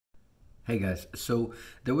Hey guys, so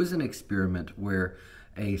there was an experiment where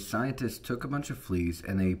a scientist took a bunch of fleas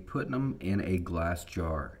and they put them in a glass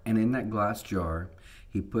jar. And in that glass jar,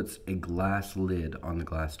 he puts a glass lid on the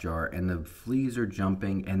glass jar, and the fleas are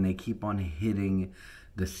jumping and they keep on hitting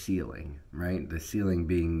the ceiling, right? The ceiling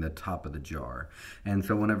being the top of the jar. And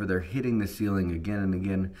so whenever they're hitting the ceiling again and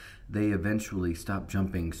again, they eventually stop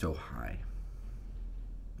jumping so high,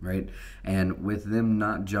 right? And with them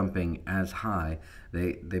not jumping as high,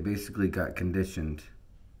 they basically got conditioned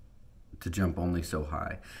to jump only so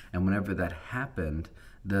high. And whenever that happened,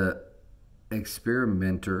 the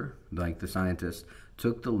experimenter, like the scientist,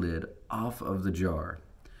 took the lid off of the jar.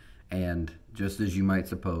 And just as you might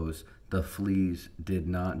suppose, the fleas did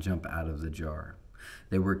not jump out of the jar.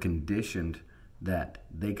 They were conditioned that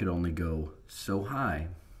they could only go so high,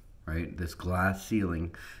 right? This glass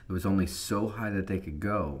ceiling, it was only so high that they could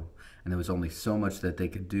go, and there was only so much that they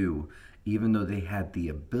could do, even though they had the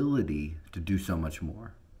ability to do so much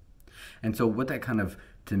more. And so what that kind of,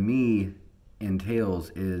 to me,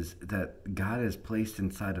 entails is that God has placed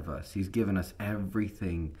inside of us. He's given us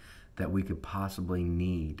everything that we could possibly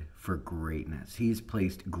need for greatness. He's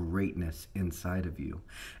placed greatness inside of you.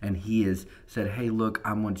 And he has said, hey, look,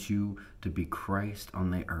 I want you to be Christ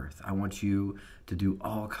on the earth. I want you to do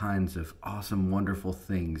all kinds of awesome, wonderful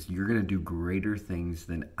things. You're going to do greater things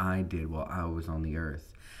than I did while I was on the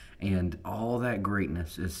earth. And all that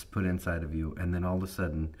greatness is put inside of you. And then all of a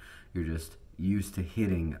sudden, you're just used to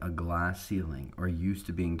hitting a glass ceiling, or used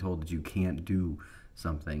to being told that you can't do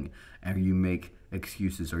something, and you make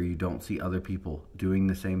excuses, or you don't see other people doing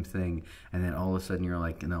the same thing, and then all of a sudden you're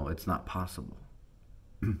like, no, it's not possible.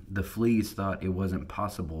 The fleas thought it wasn't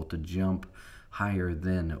possible to jump higher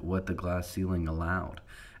than what the glass ceiling allowed.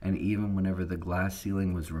 And even whenever the glass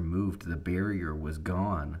ceiling was removed, the barrier was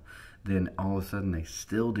gone, then all of a sudden they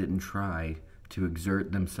still didn't try to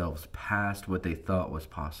exert themselves past what they thought was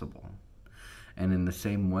possible. And in the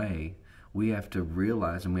same way, we have to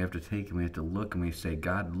realize, and we have to take, and we have to look, and we say,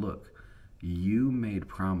 God, look, you made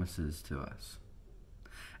promises to us.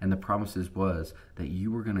 And the promises was that you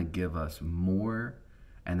were going to give us more,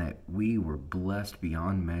 and that we were blessed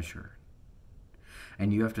beyond measure.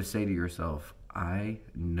 And you have to say to yourself, I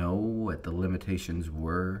know what the limitations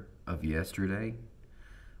were of yesterday,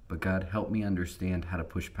 but God, help me understand how to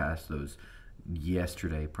push past those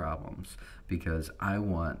yesterday problems, because I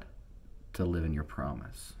want to live in your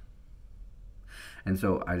promise. And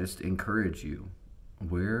so I just encourage you,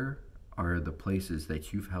 where are the places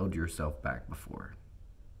that you've held yourself back before?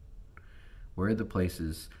 Where are the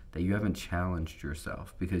places that you haven't challenged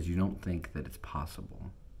yourself because you don't think that it's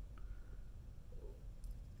possible?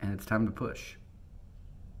 And it's time to push.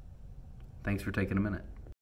 Thanks for taking a minute.